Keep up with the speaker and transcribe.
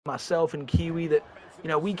myself and Kiwi that,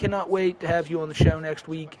 we cannot wait to have you on the show next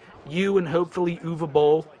week. You and hopefully Uwe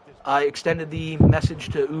Boll. I extended the message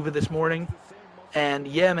to Uwe this morning. And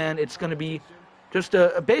yeah, man, it's going to be just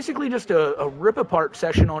basically just a rip apart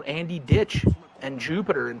session on Andy Ditch and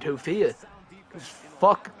Jupiter and Tofia. Just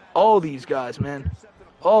fuck all these guys, man.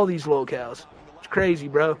 All these locals. It's crazy,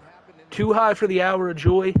 bro. Too high for the hour of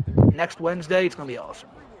joy. Next Wednesday, it's going to be awesome.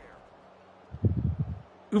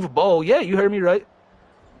 Uwe Boll, yeah, you heard me right.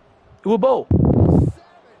 Uwe Boll.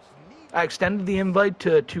 I extended the invite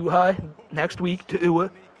to Too High next week to Uwe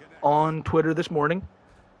on Twitter this morning.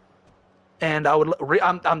 And I would,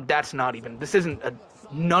 that's not even, this isn't,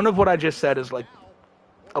 none of what I just said is like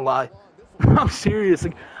a lie. I'm serious.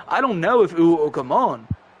 Like, I don't know if Uwe will come on,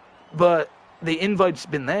 but the invite's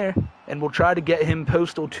been there, and we'll try to get him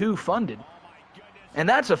Postal 2 funded. And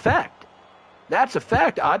that's a fact. That's a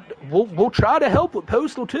fact. We'll try to help with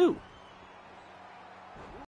Postal 2.